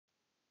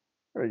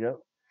There we go.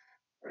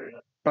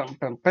 Bum,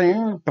 bum,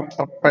 bam, bum,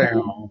 bum, bam,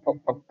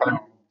 bum, bum, bam,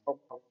 bum,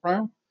 bum,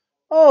 bam.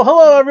 Oh,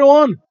 hello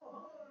everyone.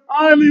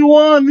 I'm the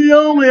one, the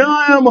only.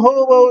 I am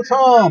Hobo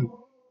Tom.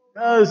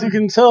 As you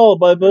can tell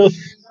by both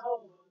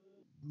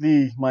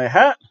the my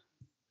hat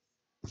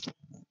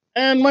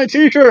and my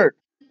T-shirt.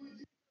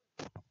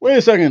 Wait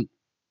a second.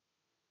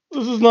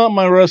 This is not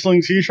my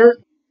wrestling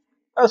T-shirt.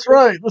 That's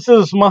right. This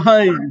is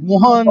my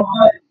one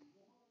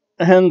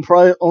and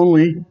probably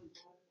only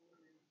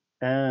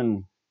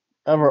and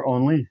ever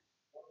only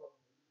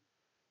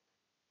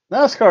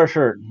NASCAR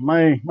shirt.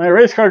 My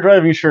race car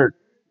driving shirt.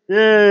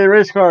 Yay,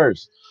 race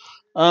cars.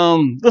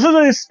 This is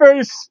a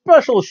very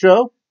special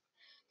show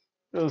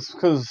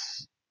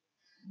because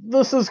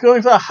this is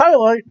going to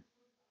highlight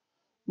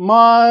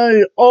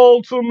my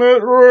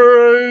ultimate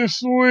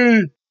race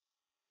week.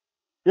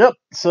 Yep.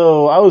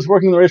 So I was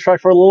working the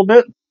racetrack for a little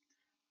bit,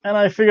 and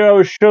I figured I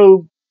would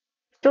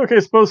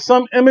showcase both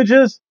some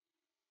images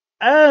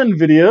and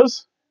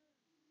videos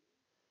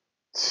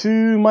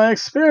to my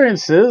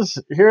experiences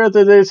here at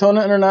the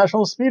Daytona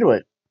International Speedway.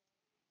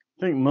 I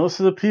think most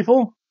of the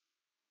people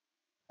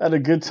had a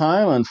good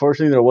time.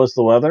 Unfortunately, there was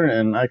the weather,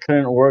 and I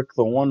couldn't work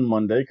the one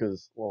Monday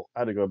because, well,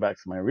 I had to go back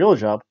to my real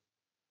job.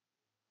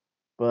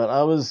 But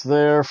I was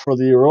there for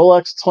the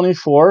Rolex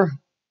 24,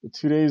 the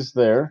 2 days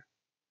there.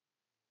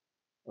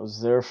 I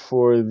was there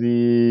for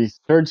the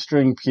third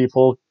string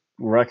people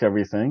wreck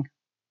everything.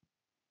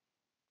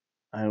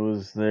 I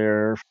was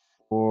there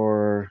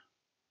for,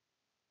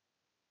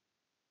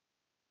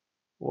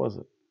 what was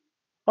it?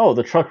 Oh,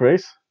 the truck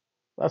race.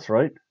 That's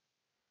right.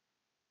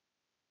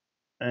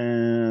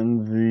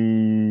 And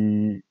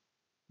the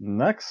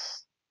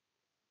next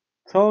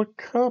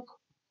Cup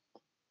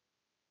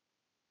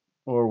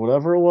or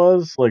whatever it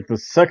was, like the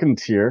second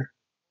tier.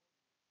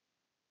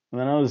 And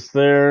then I was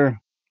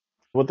there.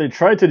 What they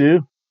tried to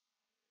do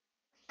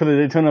for the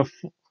Daytona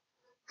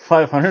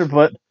 500,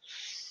 but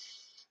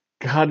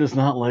God does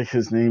not like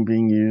his name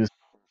being used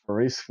for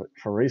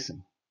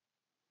racing.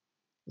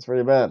 It's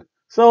pretty bad.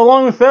 So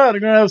along with that,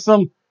 I'm gonna have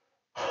some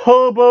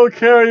Hobo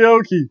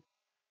Karaoke.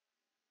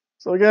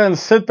 So again,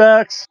 sit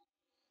backs.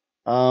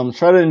 Try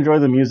to enjoy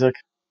the music.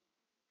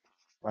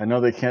 I know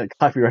they can't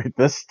copyright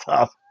this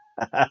stuff.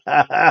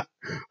 I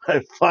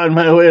find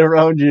my way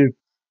around you,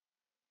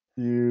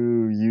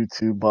 you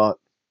YouTube bot.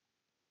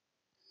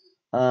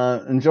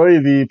 Enjoy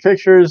the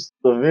pictures,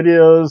 the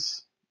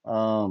videos.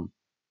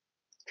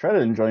 Try to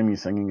enjoy me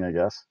singing, I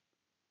guess.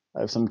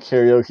 I have some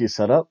karaoke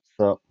set up,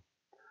 so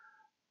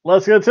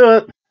let's get to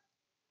it.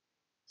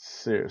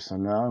 So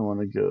now I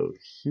want to go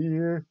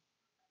here.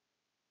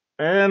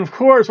 And of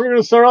course, we're going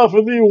to start off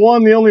with the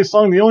one, the only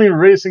song, the only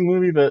racing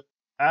movie that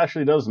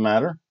actually does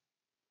matter.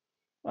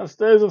 That's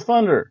Days of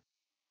Thunder.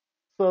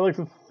 So I'd like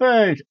to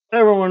thank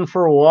everyone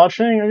for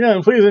watching.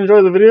 Again, please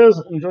enjoy the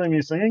videos, enjoy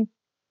me singing.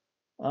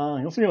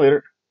 You'll see you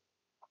later.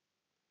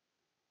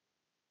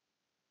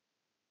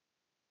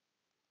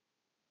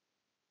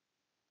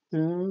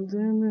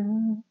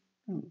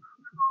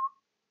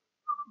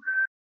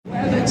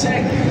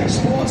 WeatherTech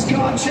Sports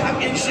Car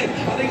Championship.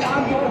 I think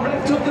I'm more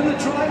revved up than the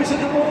drivers at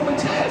the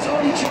moment. As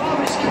Ollie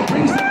Jarvis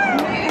brings the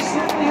greatest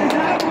rally and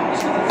now goes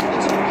to the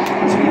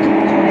front to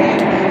become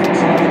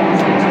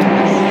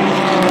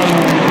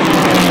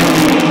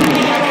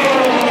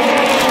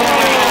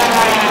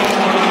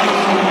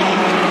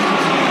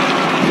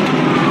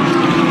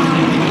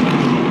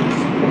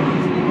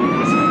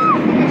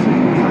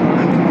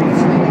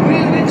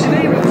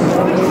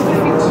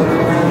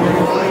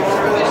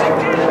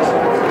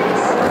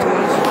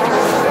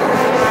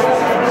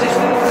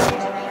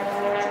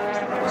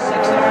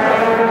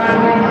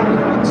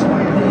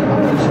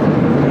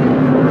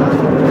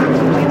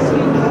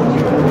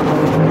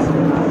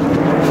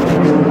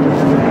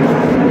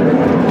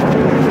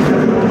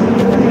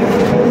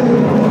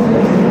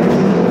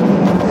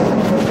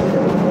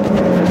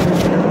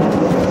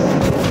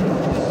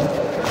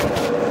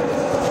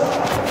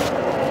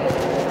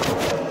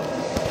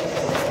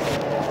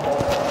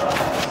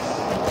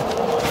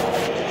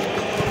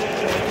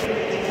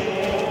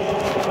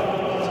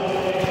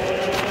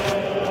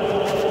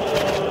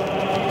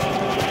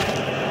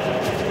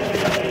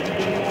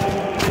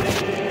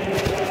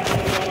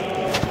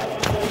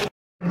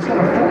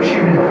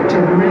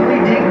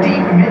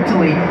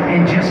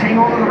and just hang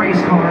on to the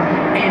race car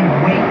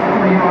and wait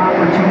for your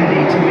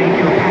opportunity to make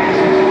your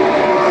passes.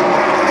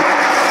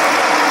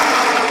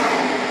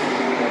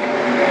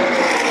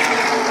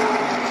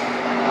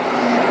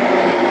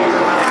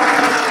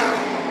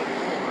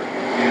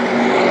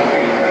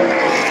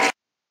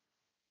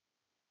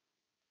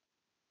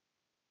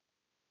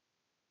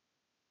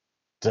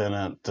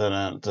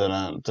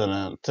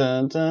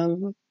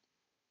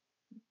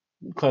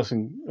 Classic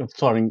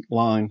starting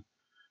line.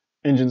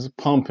 Engines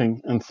pumping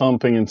and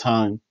thumping in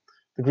time.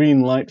 The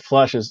green light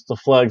flashes, the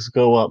flags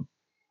go up.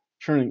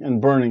 Churning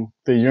and burning,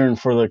 they yearn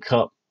for the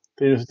cup.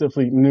 They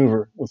stiffly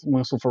maneuver with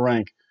muscle for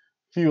rank.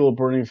 Fuel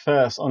burning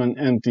fast on an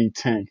empty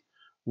tank.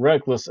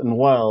 Reckless and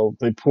wild,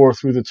 they pour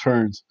through the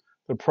turns.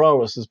 Their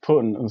prowess is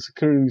potent and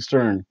security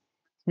stern.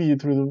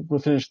 speed through the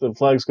finish. The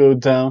flags go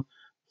down.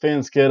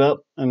 Fans get up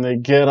and they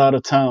get out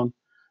of town.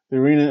 The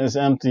arena is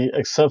empty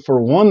except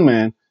for one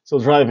man still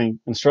driving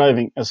and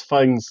striving as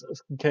fighting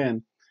as he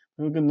can.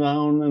 Looking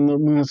down and the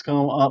moon has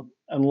come up,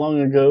 and long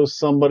ago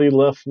somebody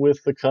left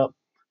with the cup.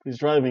 He's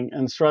driving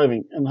and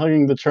striving and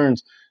hugging the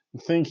turns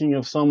and thinking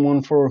of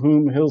someone for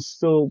whom he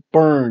still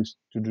burns.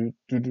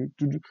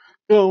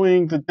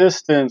 Going the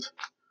distance.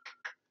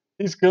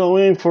 He's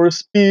going for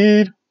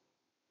speed.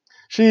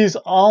 She's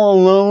all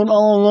alone,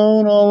 all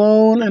alone, all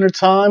alone in her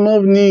time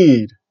of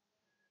need.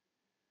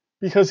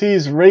 Because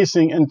he's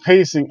racing and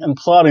pacing and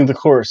plotting the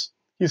course.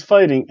 He's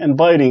fighting and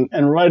biting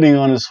and riding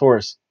on his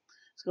horse.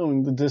 He's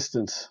going the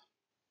distance.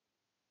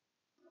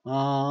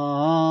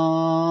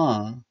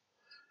 Ah.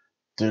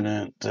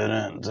 No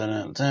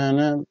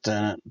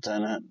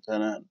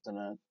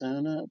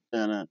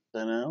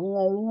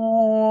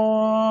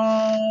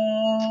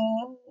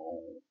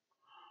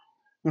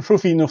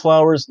trophy, no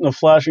flowers, no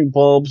flashing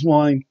bulbs,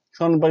 wine,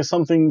 surrounded by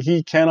something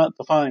he cannot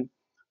define.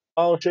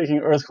 Shaking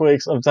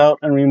earthquakes of doubt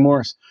and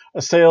remorse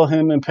assail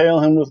him, impale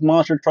him with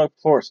monster truck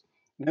force.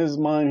 In his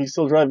mind, he's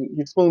still driving,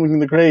 he's swimming in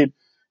the grade.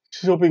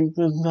 He's hoping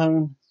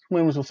the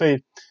memories will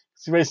fade.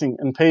 He's racing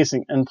and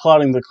pacing and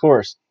plotting the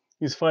course.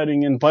 He's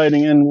fighting and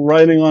biting and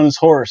riding on his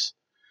horse.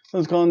 The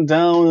sun's gone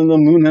down and the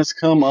moon has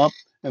come up,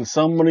 and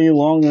somebody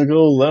long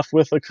ago left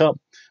with a cup.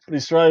 But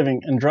he's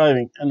driving and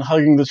driving and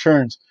hugging the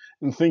turns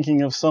and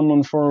thinking of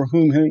someone for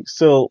whom he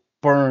still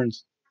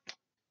burns.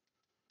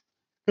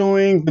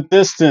 Going the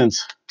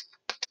distance.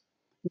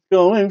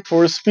 Going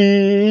for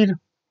speed.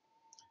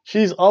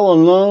 She's all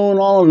alone,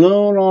 all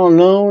alone, all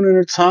alone in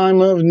her time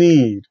of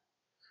need.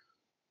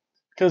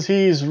 Because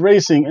he's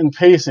racing and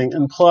pacing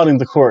and plotting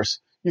the course.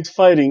 He's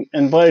fighting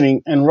and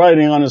biting and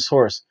riding on his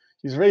horse.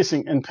 He's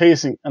racing and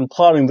pacing and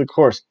plotting the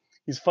course.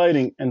 He's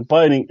fighting and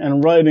biting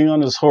and riding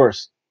on his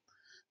horse.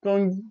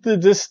 Going the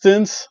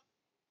distance.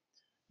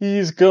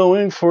 He's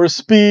going for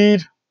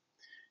speed.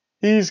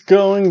 He's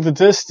going the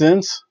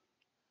distance.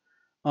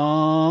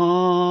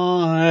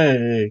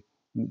 Hey.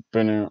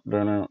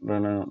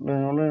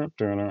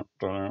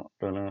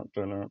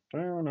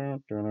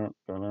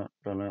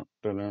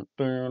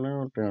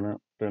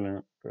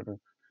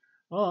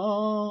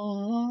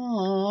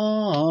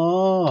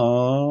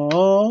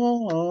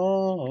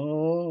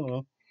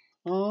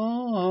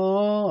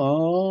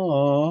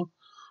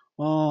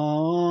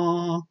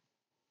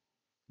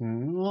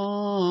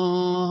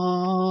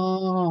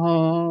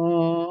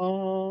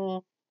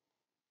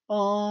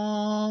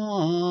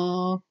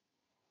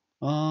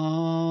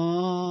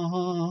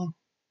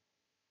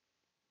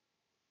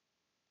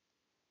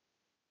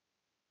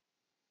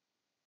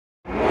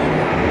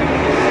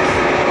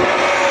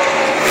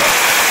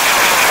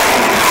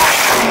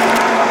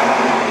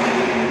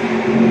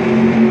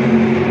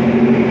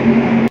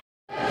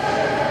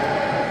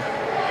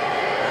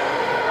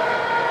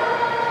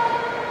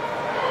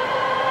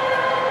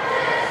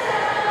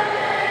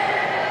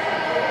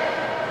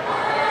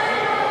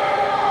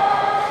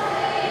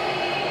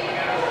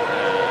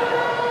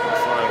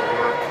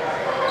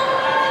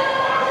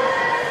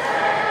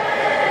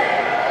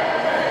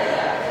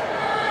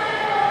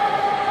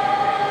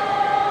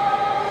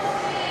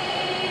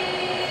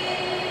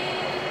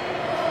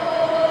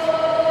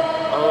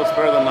 Oh, it's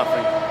better than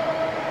nothing.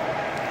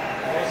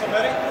 Know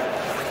somebody?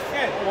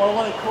 Yeah. One of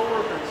my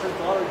coworkers, her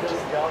daughter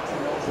does Galaxy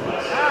Notes.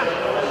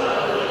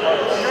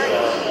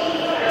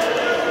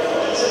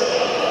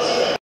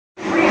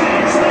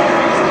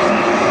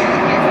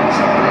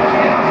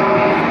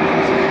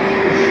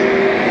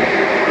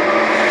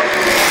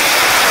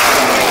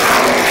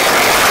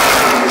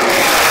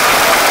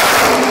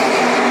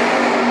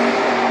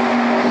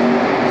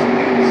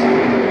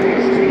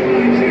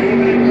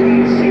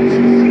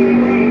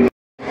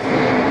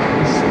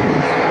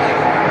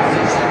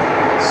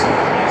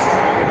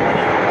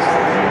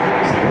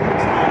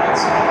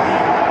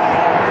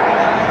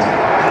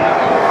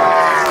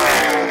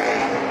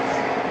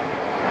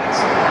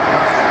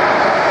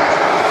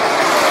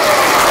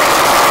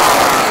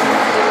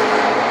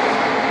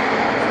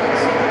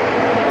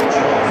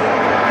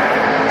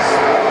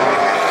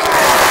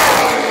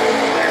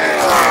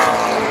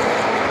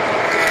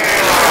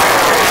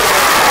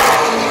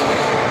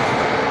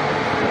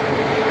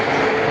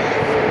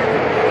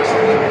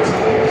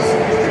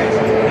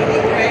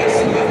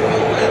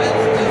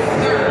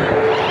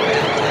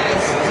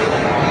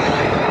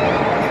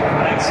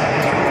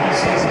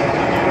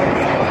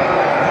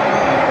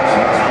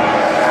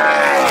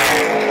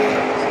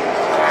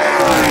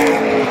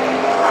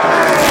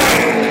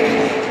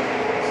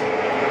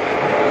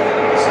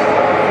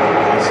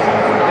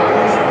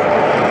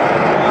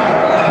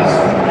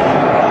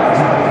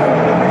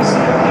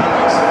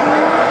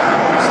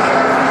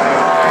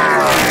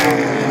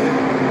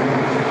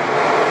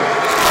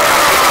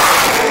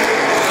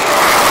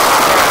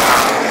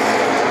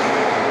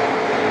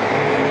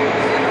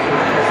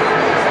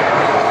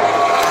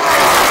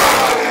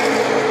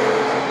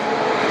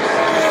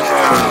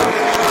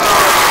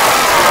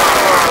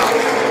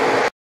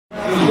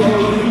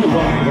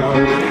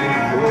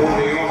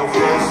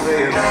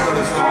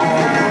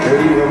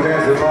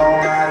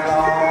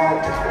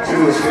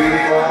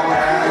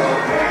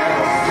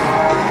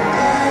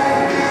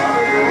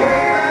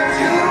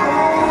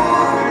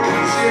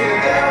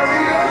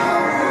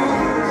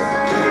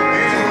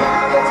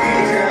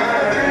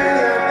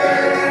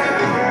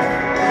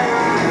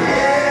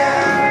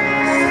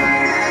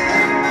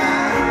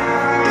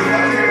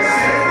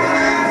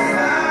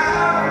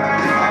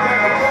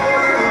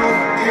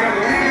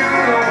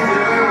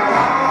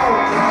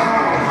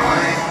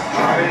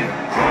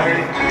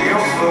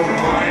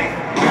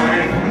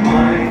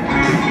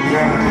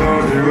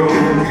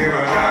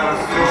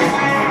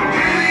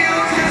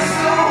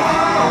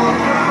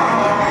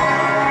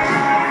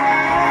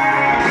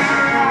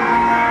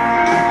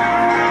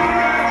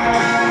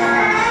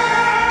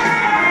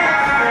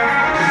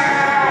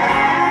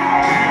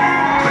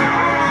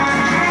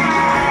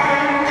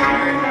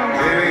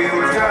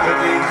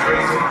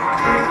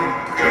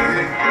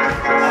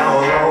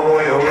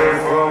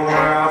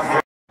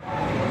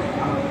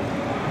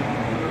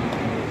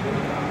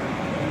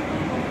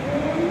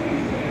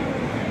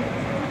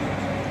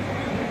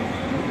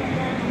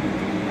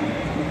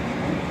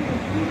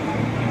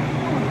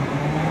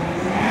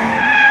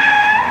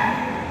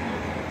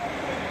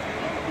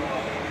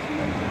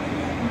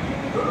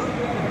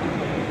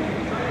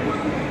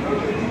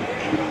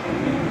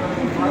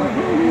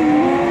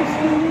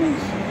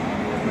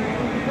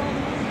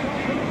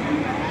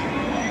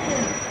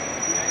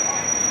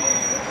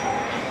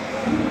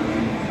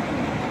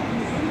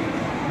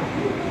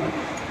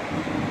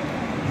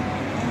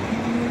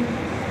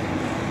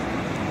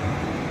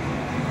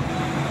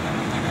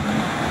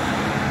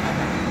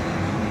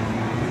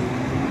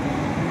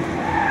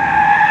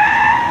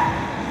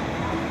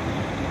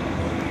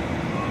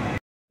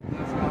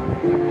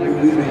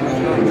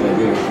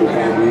 for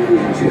 5 years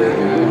and shit.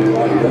 And a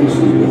lot of races,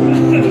 but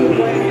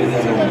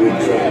having a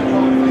good track.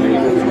 Make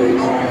those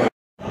dates.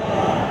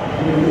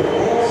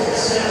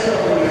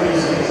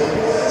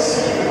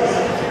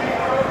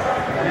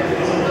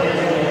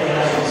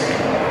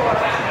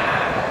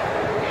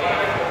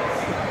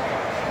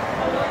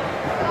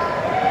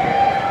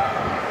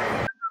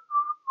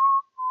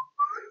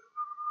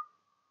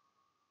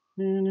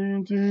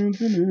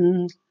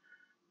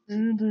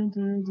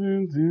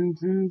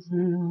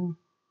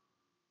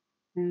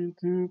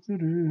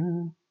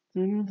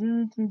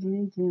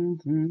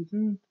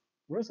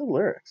 Where's the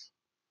lyrics?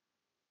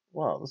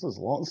 Wow, this is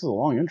long. This is a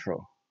long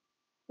intro.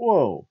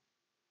 Whoa.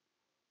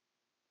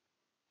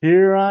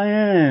 Here I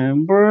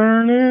am,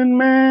 burning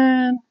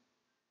man,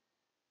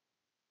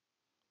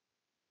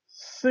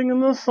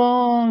 singing the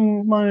song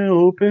of my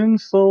open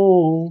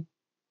soul.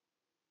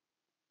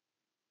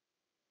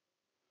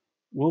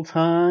 Will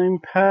time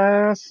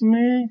pass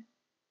me?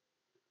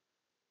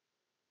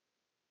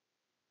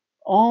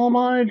 All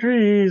my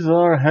dreams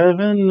are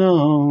heaven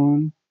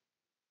known.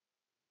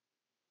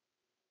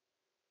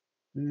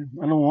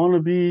 I don't want to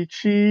be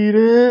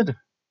cheated.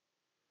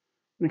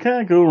 We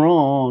can't go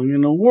wrong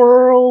in a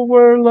world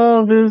where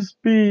love is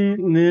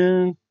beaten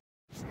in.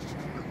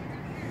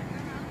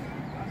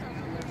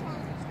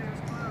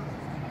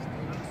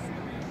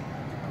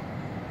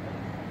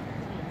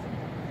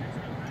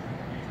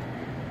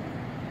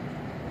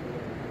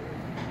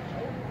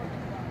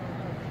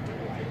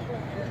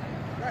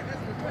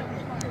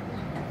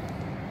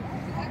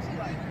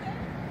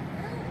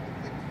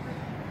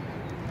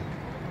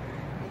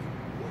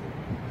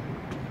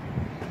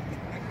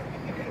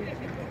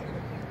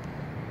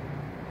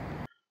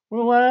 The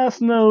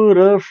last note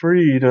of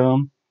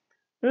freedom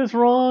is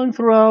rung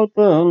throughout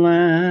the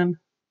land.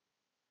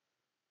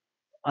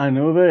 I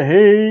know the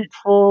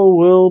hateful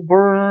will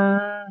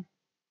burn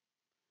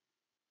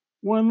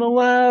when the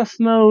last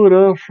note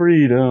of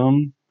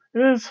freedom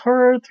is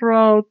heard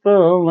throughout the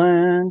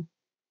land.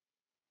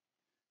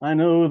 I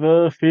know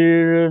the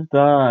fear of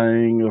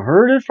dying,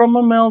 heard it from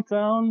a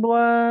meltdown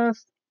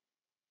blast.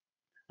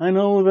 I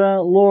know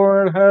that,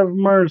 Lord, have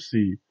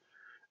mercy,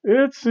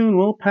 it soon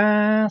will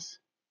pass.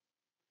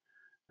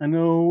 I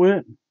know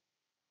it,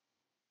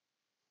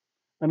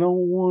 I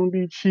don't want to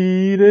be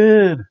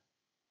cheated.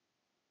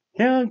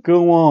 Can't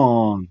go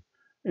on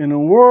in a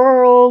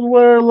world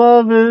where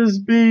love is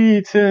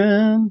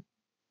beaten.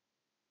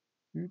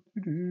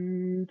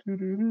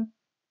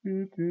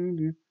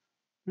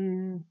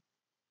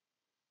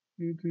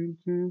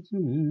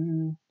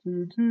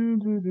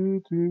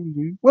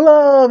 Well,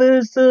 love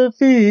is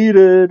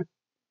defeated.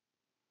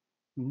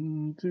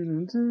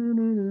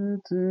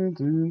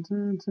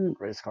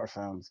 Race car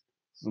sounds.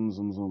 Zoom,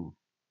 zoom, zoom.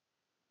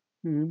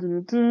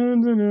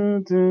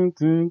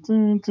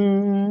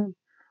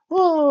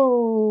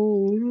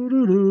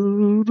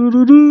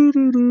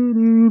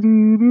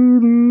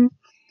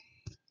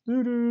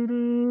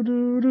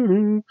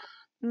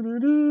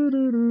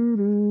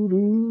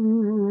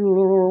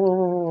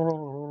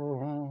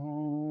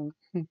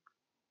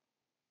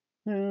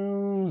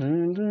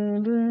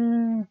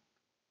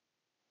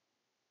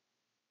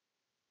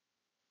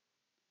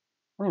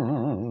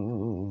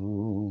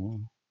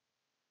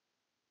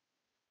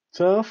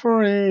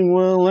 Suffering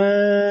will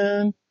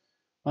end,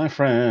 my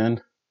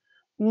friend.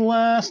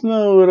 Last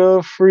note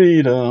of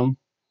freedom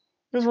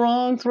is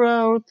rung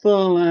throughout the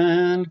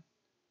land.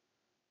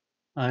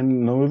 I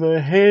know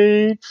the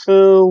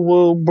hateful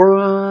will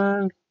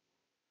burn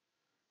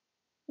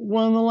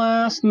when the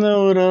last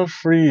note of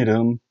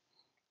freedom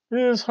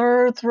is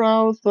heard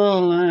throughout the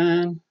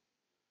land.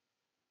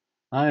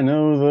 I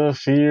know the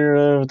fear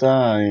of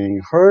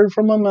dying heard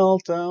from a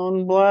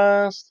meltdown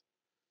blast.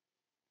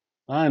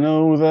 I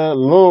know that,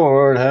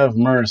 Lord, have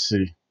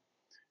mercy,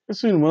 it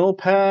soon will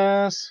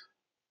pass.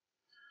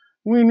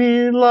 We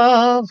need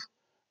love,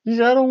 you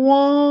gotta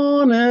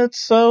want it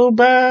so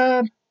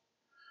bad.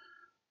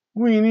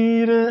 We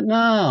need it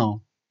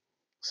now,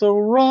 so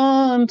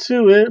run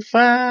to it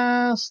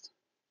fast.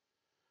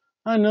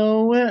 I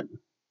know it,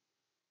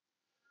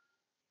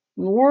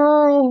 the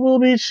world will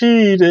be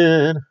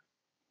cheated.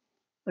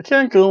 I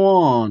can't go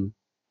on.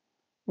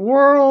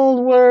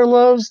 World where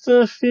love's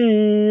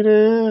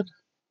defeated.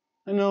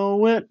 I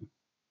know it,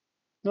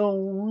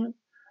 know it.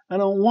 I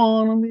don't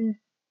wanna be.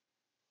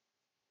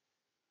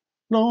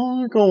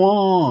 Don't go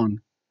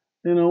on.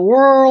 In a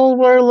world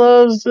where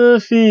love's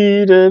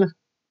defeated.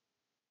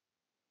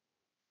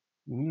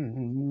 No,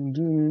 no,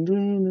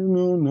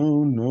 no,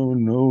 no,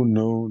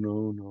 no,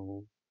 no,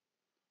 no.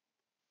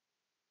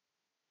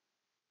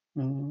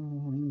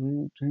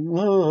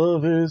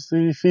 Love is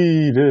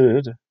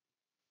defeated.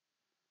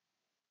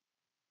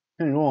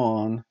 Hang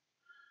on.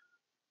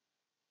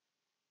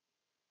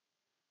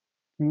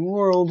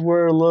 World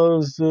where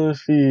love's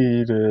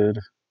defeated.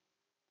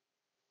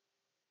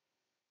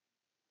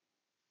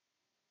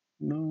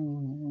 No,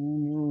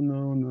 no,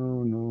 no,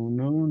 no, no,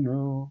 no,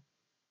 no.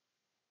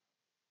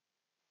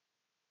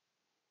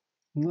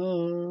 No,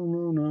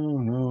 no, no,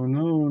 no,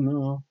 no,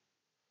 no.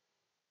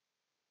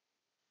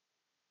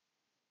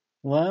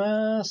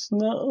 Last last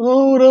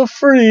note of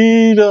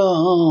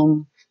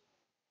freedom.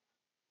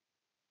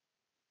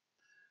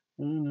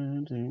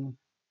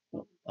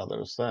 Oh,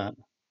 there's that.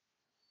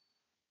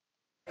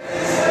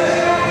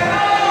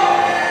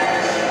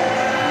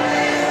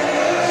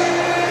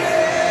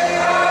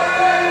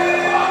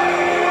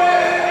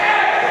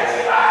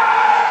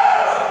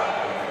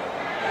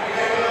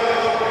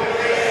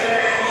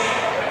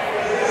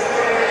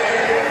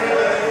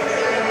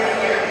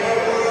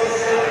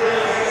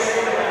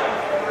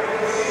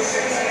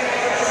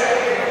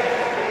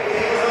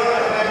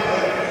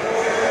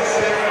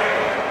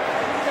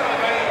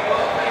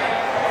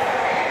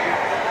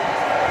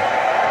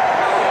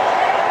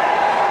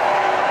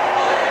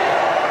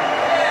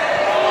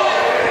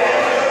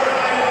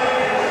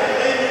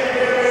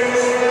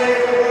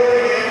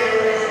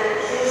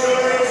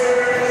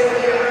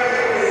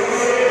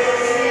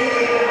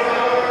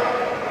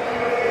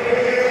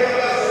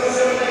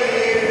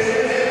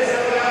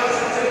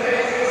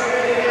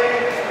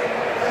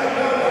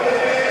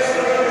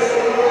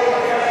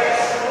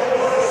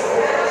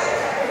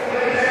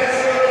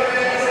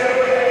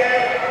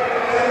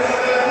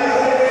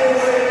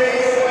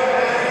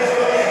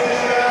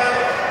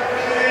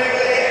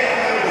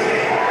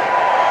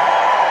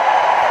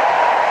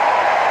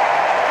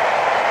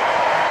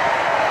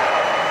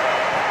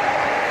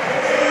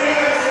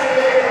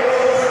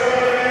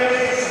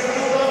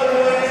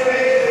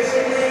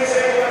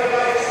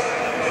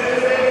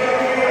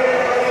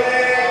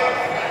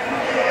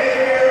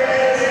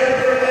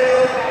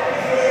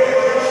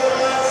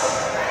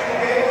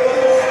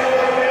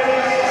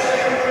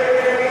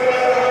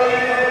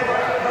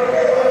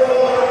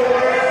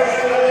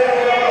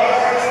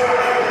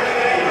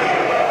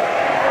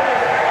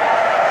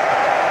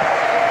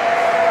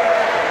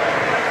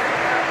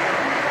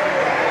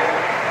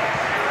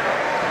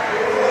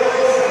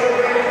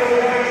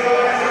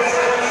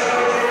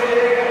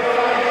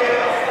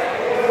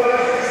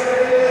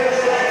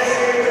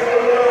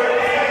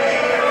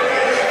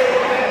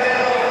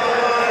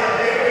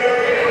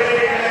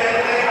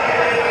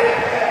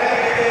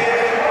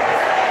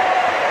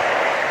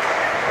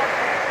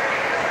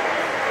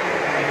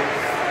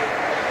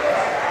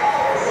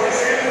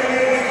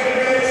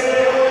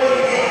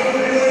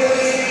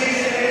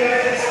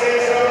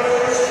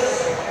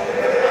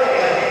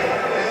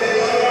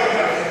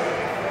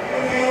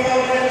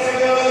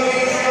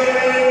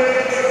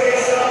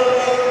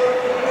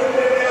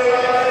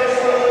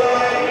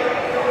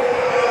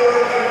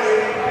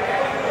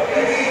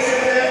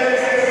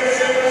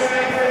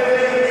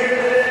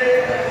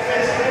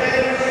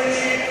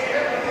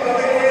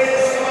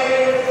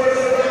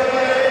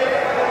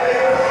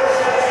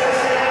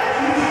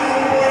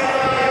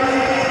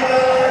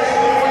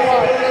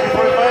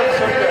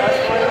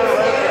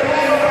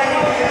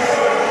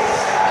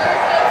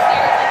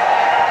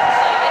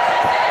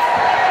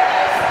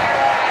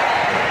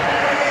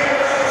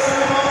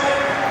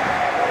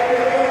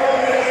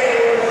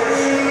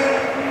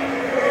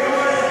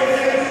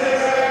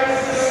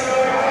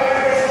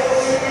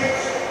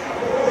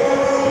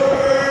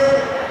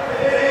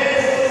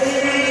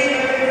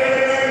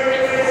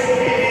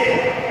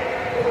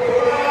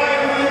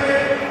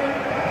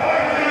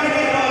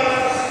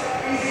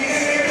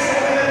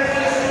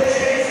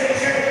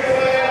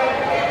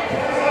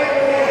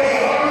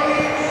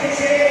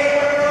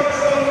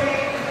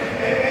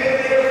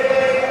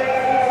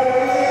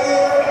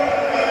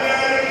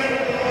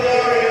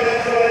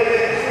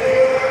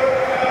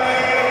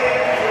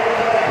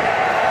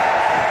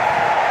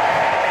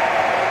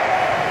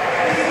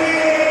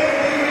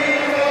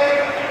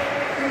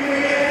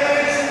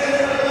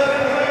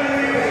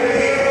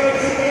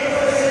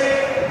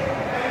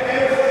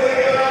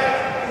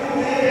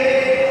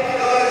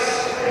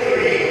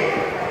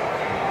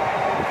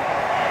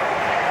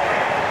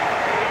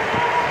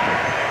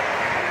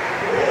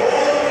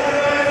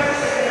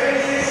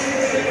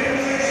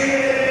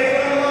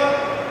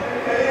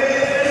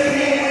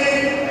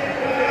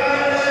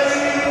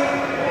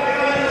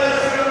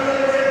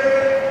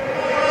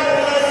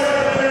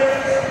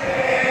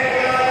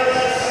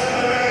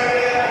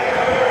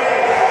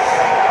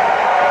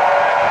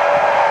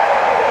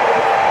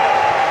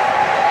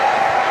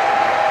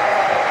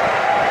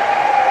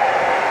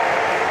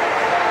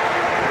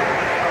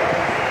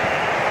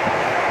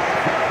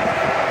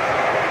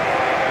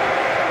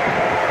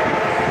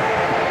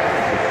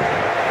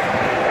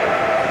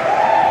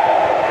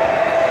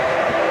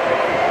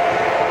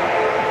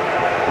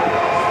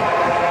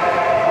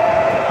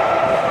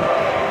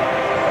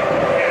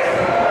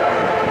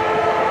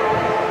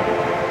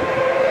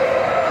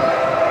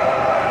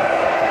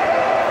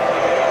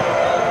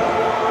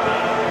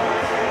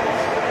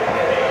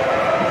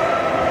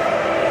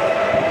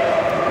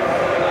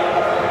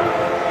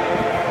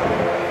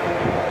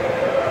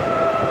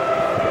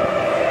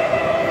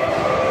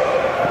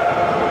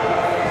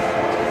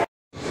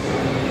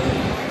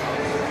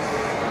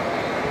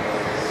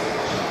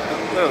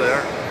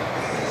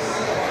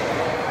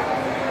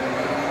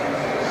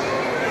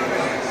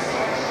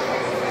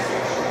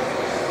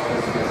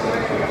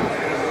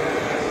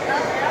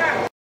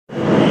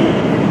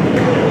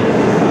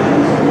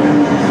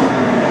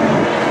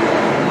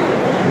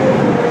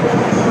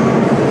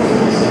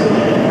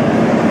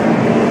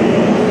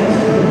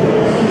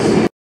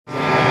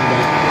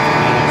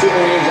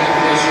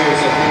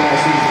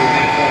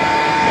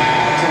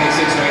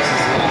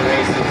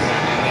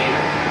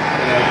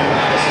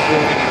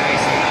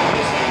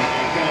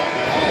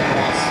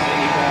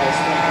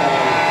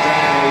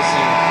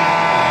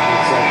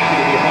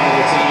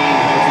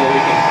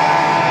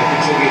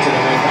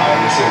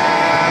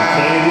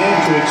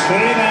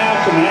 switch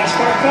now from the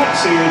NASCAR Cup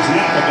Series.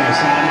 Now they're going to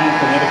sign on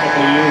for another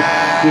couple of years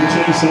with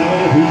Chase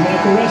Elliott. Who's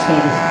like the rest of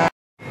us?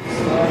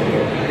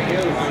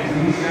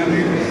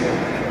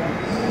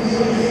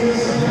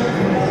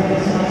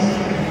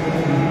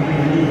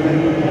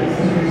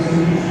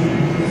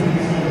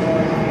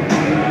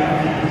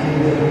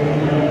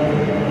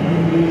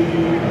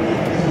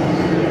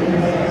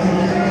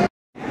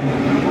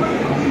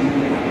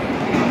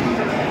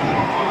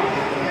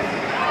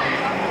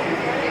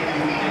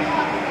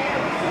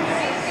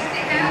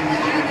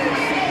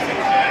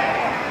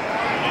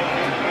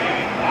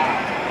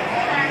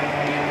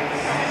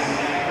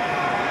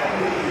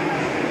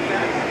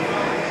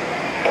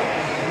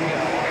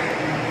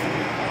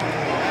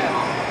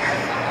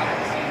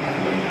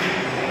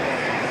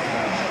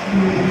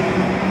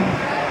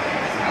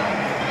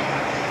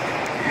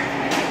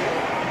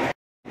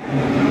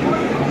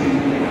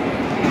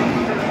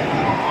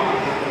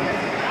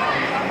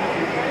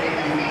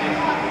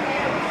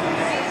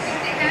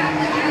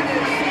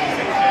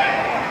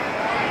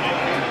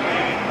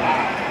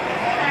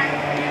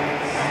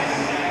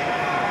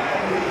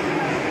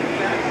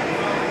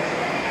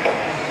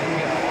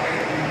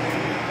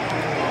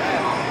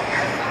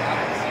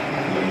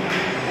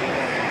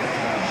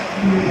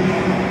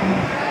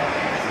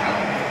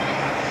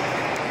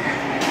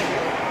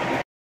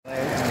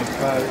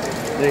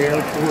 The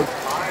airport,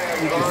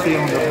 you can see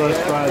on the bus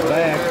ride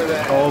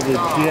back, all the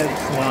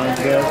jets lined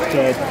up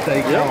to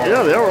take off.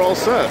 Yeah, they were all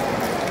set.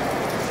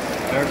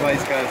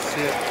 Everybody's got to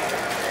sit.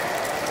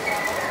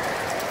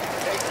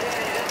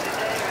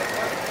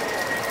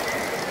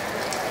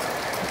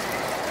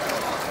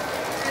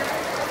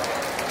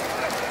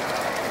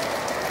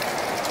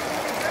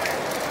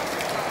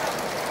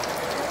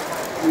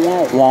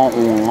 Wah, wah,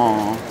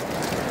 wah.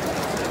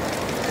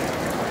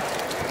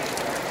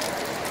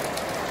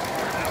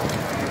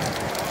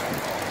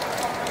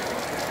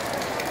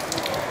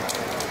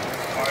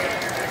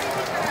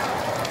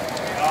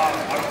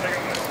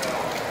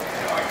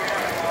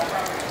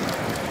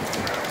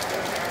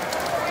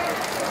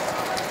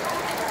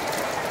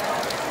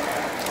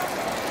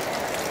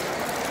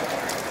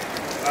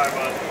 All right,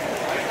 bud.